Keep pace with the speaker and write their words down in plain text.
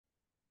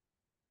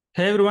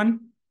Hey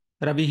everyone,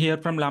 Ravi here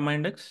from Llama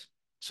Index.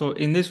 So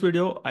in this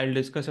video, I'll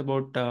discuss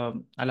about a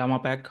Llama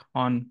pack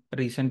on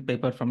recent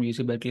paper from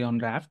UC Berkeley on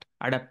RAFT,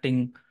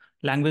 adapting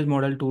language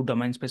model to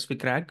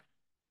domain-specific RAG.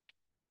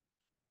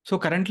 So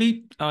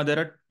currently, there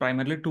are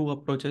primarily two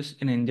approaches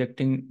in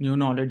injecting new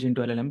knowledge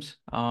into LLMs,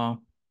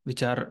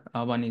 which are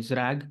one is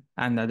RAG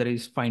and the other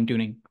is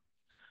fine-tuning.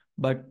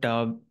 But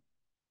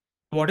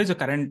what is the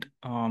current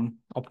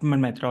optimal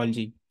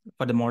methodology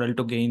for the model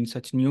to gain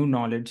such new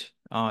knowledge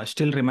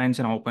still remains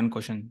an open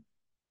question.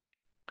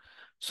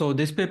 So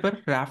this paper,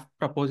 RAFT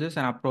proposes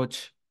an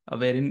approach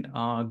wherein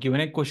given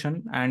a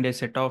question and a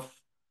set of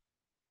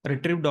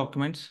retrieved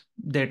documents,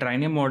 they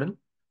train a model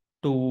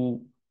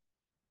to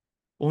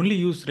only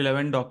use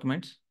relevant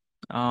documents.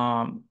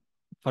 Um,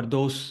 for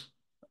those,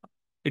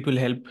 it will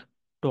help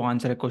to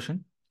answer a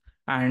question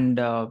and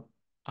uh,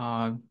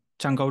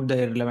 chunk out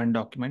the irrelevant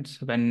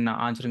documents when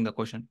answering the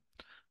question.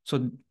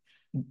 So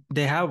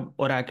they have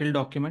Oracle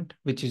document,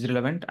 which is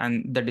relevant,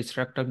 and the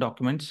destructive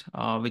documents,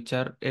 which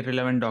are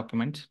irrelevant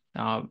documents.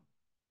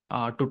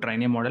 To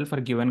train a model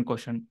for given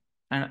question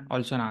and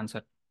also an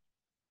answer.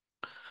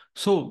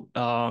 So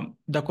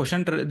the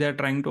question they're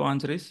trying to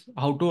answer is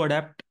how to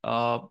adapt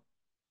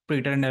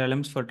pre-trained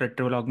LLMs for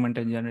retrieval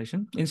augmented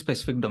generation in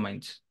specific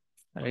domains,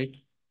 right?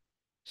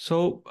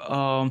 So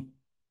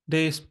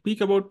they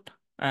speak about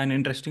an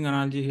interesting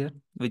analogy here,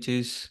 which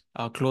is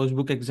a closed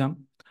book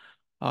exam.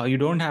 You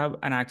don't have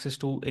an access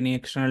to any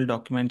external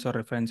documents or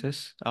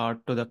references to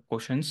the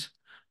questions,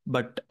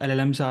 but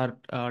LLMs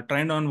are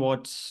trained on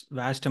what's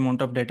vast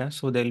amount of data,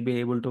 so they'll be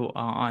able to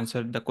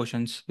answer the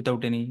questions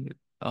without any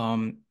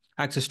um,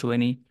 access to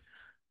any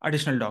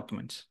additional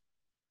documents.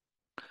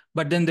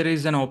 But then there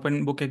is an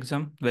open book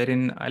exam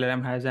wherein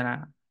LLM has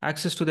an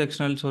access to the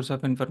external source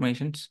of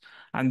informations,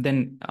 and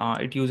then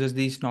it uses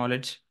these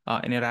knowledge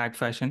in a RAG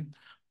fashion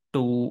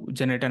to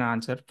generate an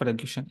answer for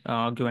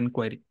the given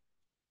query.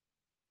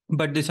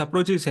 But this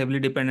approach is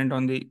heavily dependent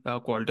on the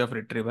quality of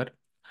retriever,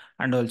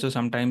 and also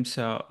sometimes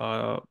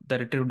the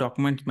retrieved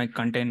documents might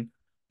contain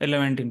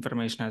relevant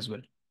information as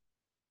well.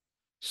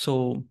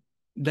 So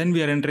then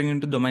we are entering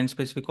into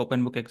domain-specific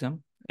open book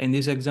exam. In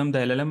this exam, the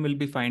LLM will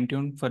be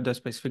fine-tuned for the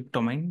specific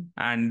domain,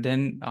 and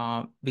then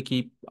we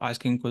keep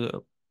asking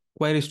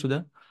queries to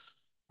the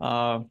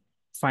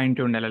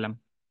fine-tuned LLM.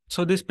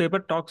 So this paper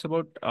talks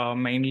about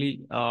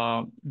mainly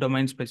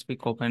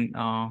domain-specific open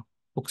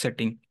book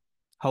setting,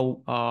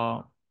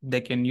 how they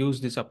can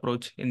use this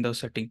approach in the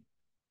setting.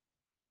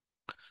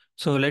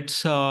 So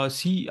let's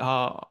see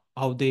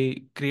how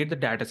they create the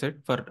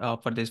dataset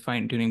for this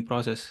fine-tuning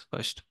process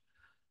first.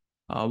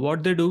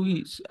 What they do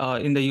is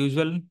in the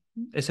usual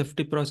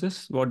SFT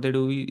process, what they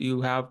do,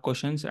 you have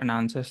questions and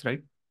answers,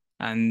 right?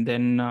 And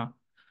then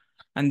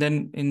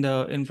in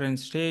the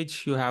inference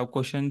stage, you have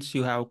questions,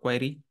 you have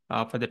query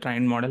for the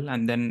trained model,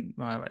 and then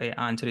a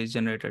answer is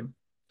generated.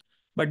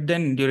 But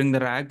then during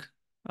the RAG,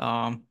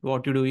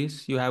 what you do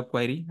is you have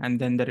query and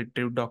then the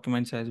retrieved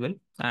documents as well,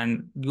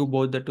 and you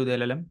both that to the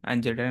LLM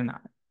and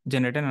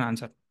generate an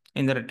answer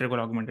in the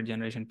retrieval augmented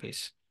generation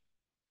phase.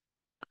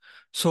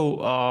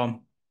 So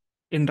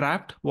in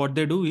RAFT, what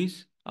they do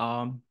is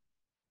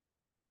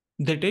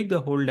they take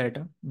the whole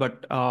data,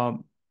 but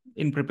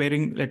in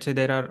preparing, let's say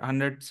there are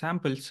 100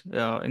 samples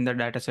in the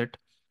data set.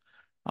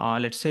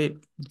 Let's say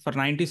for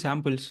 90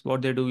 samples,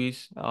 what they do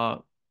is uh,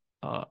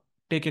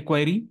 take a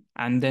query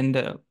and then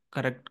the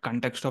correct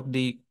context of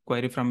the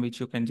query from which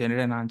you can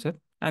generate an answer,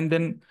 and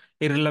then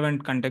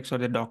irrelevant context or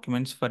the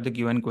documents for the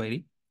given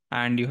query,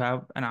 and you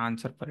have an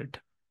answer for it.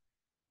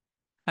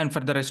 And for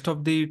the rest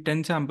of the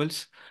 10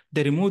 samples,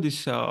 they remove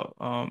this correct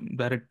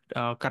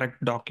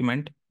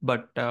document,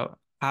 but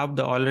have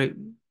the already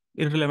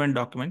irrelevant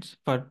documents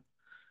for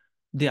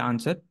the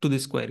answer to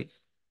this query.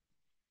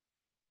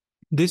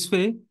 This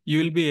way, you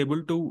will be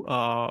able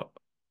to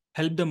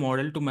help the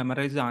model to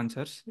memorize the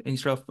answers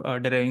instead of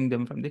deriving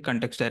them from the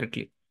context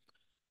directly.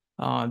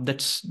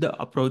 That's the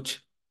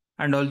approach.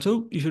 And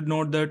also, you should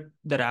note that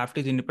the RAFT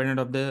is independent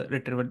of the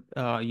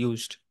retriever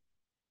used.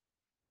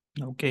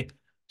 Okay,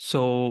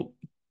 so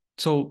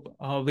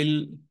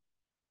we'll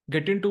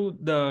get into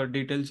the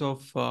details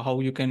of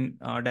how you can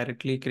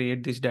directly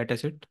create this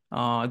dataset,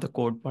 the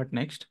code part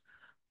next.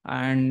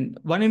 And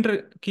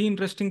one key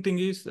interesting thing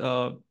is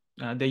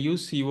they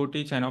use COT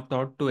chain of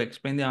thought to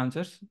explain the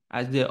answers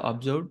as they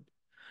observed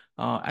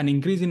an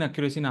increase in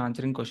accuracy in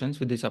answering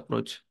questions with this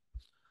approach.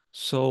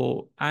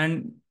 So,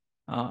 and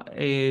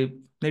a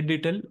net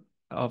detail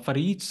for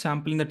each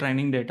sample in the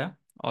training data,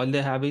 all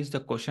they have is the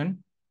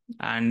question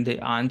and the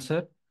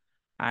answer,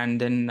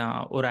 and then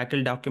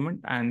Oracle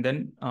document, and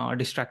then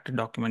distracted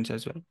documents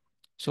as well.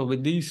 So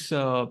with these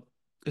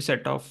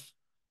set of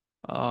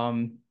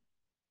um,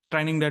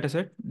 training data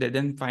set, they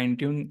then fine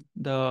tune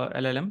the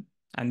LLM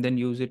and then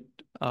use it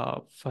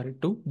for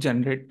it to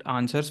generate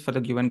answers for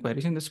the given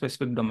queries in the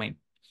specific domain.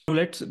 So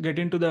let's get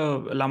into the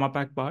Llama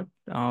Pack part,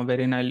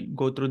 wherein I'll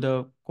go through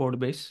the code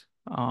base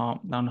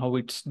on how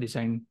it's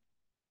designed.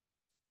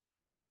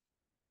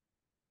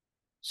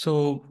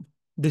 So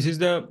this is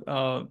the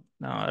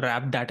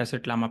RAFT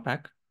dataset Llama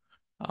Pack.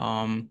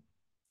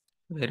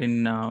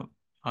 wherein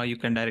you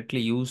can directly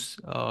use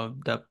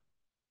the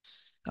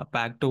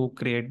pack to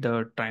create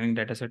the training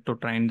dataset to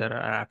train the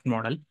RAFT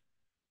model.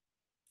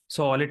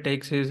 So all it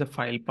takes is a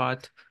file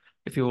path.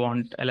 If you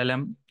want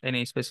LLM,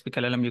 any specific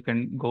LLM, you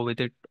can go with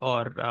it,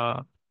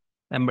 or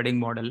embedding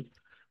model.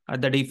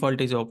 The default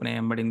is OpenAI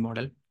embedding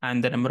model,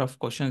 and the number of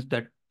questions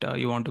that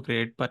you want to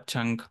create per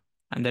chunk,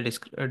 and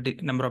the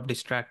number of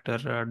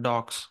distractor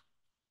docs,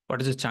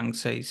 what is the chunk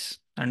size,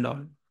 and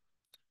all.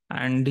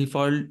 And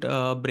default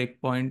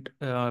breakpoint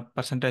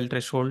percentile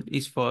threshold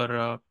is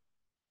for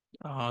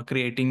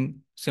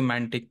creating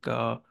semantic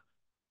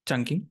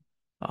chunking.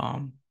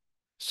 Um,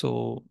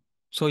 so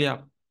so yeah,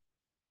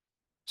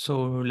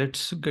 so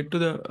let's get to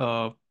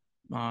the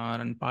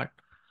run part.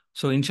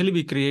 So initially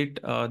we create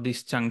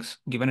these chunks.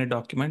 Given a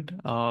document,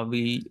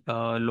 we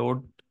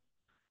load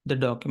the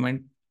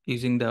document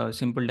using the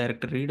simple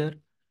directory reader,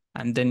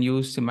 and then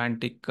use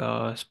semantic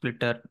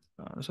splitter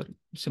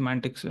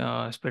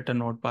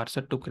node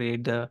parser to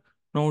create the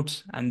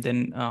nodes, and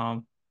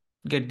then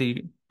get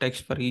the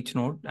text for each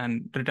node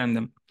and return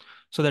them.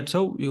 So that's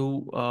how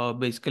you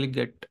basically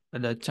get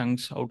the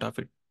chunks out of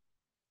it.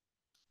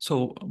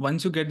 So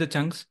once you get the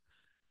chunks,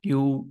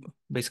 you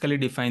basically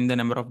define the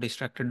number of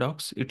distracted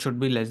docs. It should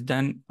be less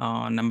than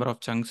number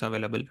of chunks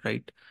available,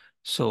 right?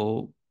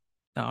 So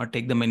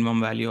take the minimum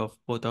value of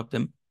both of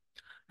them.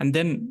 And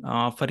then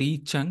for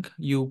each chunk,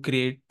 you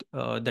create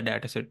the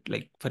dataset.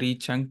 Like for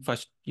each chunk,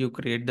 first you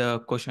create the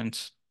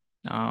questions.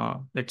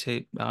 Let's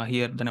say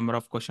here the number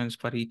of questions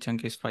for each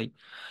chunk is 5.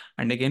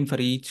 And again, for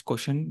each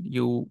question,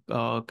 you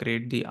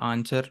create the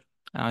answer,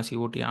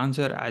 COT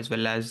answer, as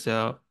well as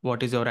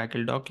what is the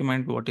Oracle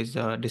document, what is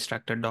the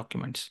distracted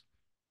documents.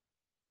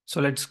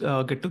 So let's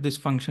get to this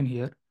function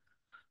here.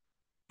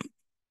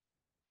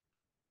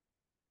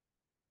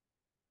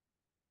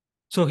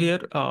 So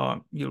here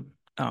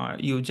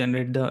you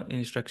generate the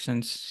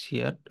instructions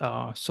here.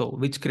 So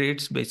which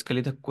creates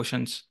basically the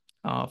questions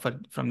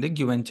from the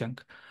given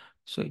chunk.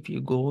 So if you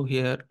go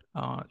here,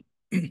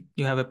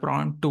 you have a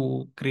prompt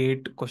to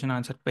create question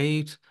answer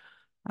pairs,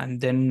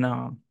 and then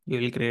you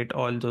will create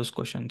all those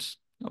questions.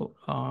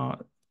 Oh,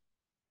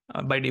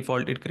 by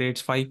default, it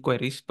creates 5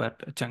 queries per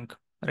chunk,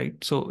 right?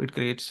 So it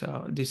creates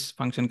this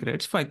function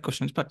creates 5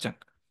 questions per chunk.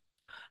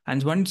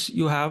 And once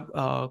you have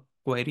a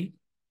query,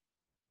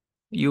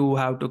 you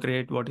have to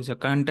create what is the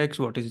context,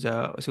 what is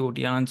the COT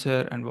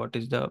answer, and what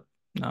is the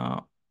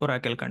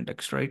Oracle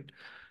context, right?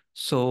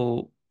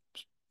 So,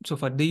 so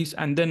for these,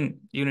 and then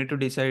you need to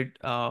decide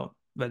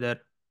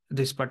whether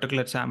this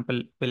particular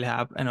sample will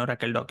have an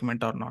Oracle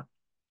document or not.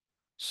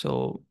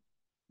 So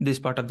this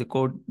part of the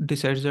code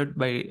decides that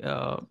by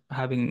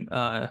having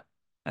a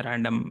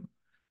random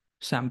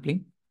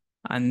sampling.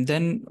 And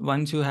then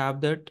once you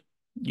have that,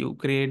 you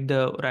create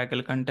the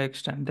Oracle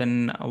context, and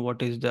then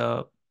what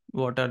are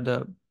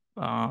the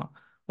uh,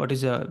 what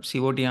is the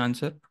COT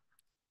answer,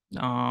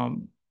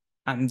 um,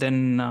 and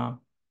then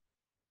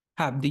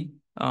have the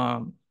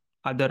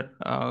other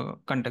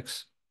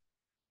context.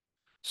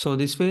 So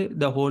this way,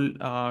 the whole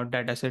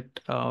data set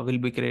will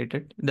be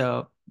created.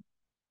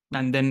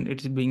 And then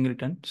it is being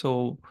written.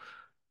 So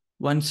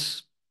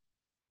once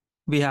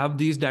we have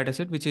these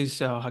dataset, which is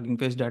Hugging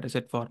Face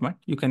dataset format,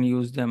 you can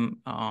use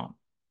them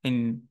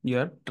in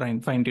your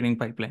fine tuning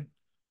pipeline.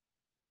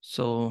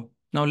 So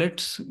now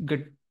let's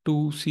get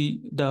to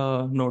see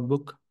the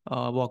notebook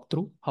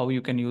walkthrough, how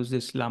you can use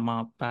this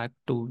Llama pack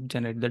to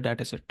generate the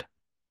dataset.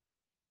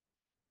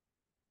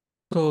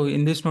 So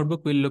in this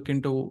notebook, we'll look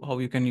into how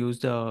you can use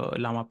the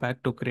Llama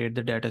pack to create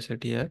the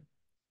dataset here.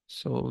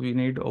 So we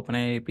need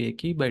OpenAI API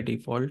key by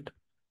default,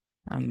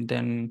 and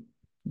then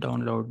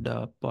download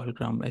the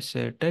polygram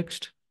essay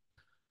text.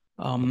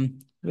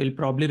 We'll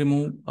probably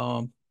remove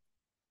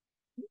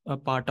a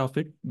part of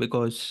it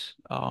because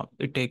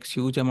it takes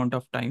huge amount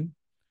of time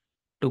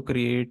to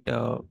create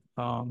the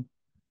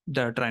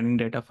training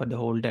data for the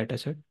whole data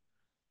set.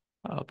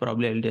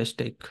 Probably I'll just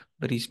take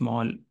very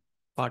small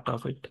part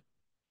of it.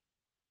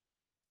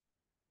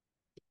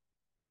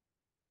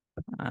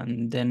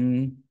 And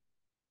then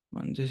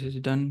once this is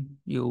done,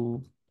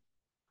 you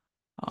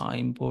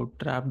import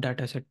RAFT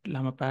dataset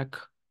llama pack,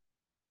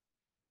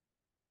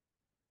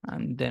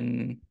 and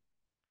then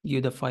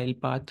give the file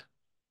path,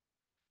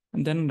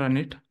 and then run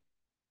it.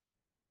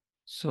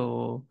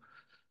 So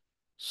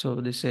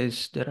this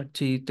is there are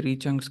three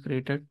chunks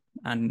created,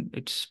 and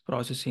it's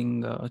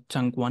processing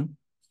chunk 1.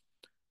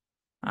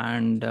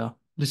 And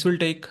this will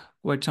take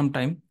quite some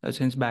time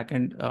since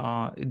backend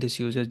this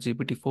uses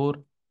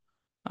GPT-4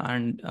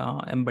 and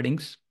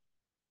embeddings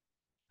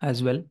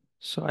as well.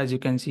 So as you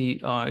can see,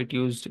 it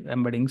used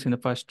embeddings in the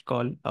first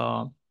call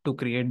to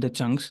create the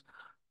chunks.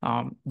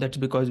 That's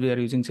because we are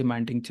using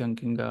semantic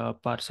chunking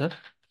parser.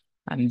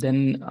 And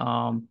then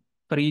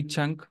for each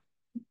chunk,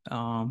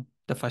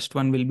 the first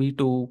one will be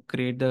to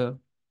create the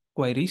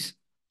queries.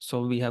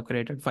 So we have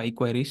created 5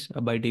 queries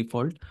by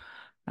default.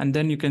 And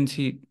then you can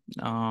see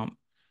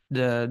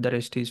the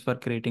rest is for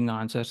creating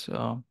answers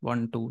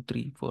 1, 2,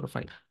 3, 4,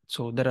 5.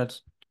 So there are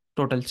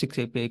total 6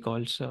 API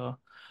calls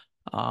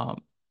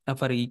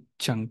for each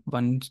chunk,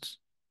 once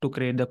to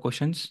create the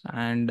questions,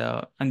 and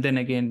then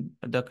again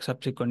the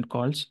subsequent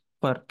calls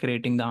for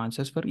creating the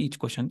answers for each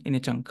question in a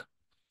chunk.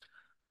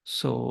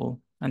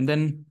 So, and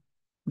then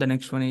the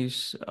next one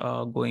is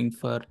going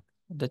for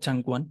the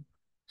chunk one.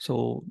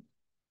 So,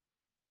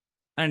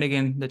 and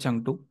again the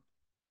chunk two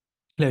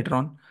later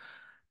on.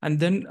 And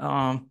then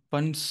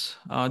once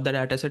the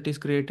dataset is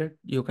created,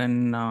 you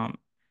can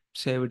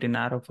save it in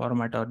arrow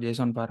format or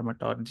JSON format,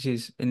 or this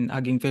is in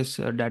Hugging Face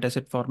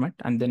dataset format,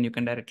 and then you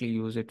can directly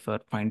use it for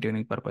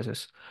fine-tuning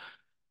purposes.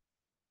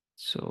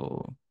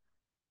 So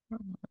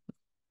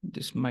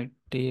this might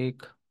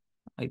take,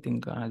 I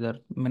think, another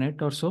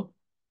minute or so.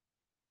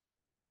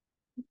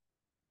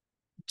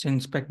 Let's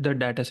inspect the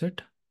dataset.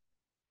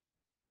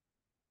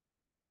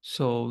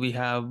 So we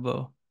have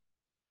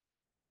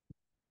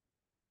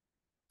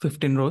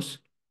 15 rows.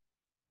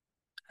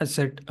 As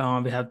said,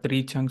 we have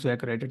three chunks. We have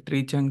created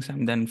three chunks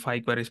and then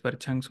 5 queries per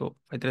chunk. So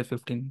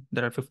 15.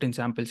 There are 15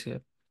 samples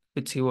here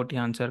with COT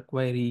answer,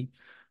 query,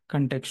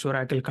 context,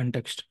 Oracle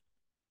context,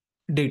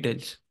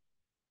 details.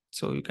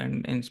 So you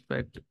can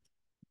inspect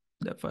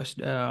the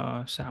first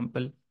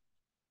sample.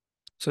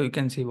 So you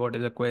can see what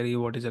is a query,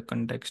 what is a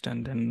context,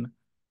 and then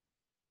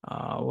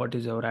what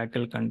is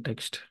Oracle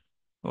context,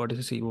 what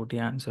is a COT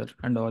answer,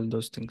 and all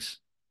those things.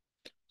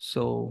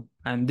 So,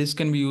 and this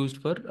can be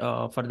used for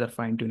further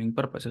fine tuning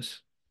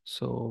purposes.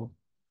 So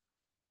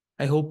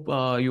I hope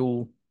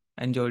you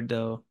enjoyed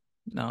the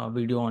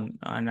video on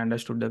and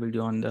understood the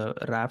video on the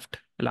Raft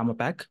Llama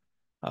pack.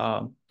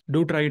 Uh,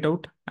 do try it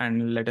out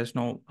and let us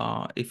know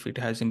if it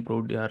has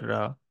improved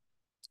your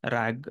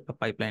RAG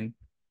pipeline.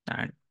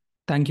 And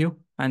thank you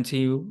and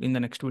see you in the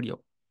next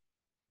video.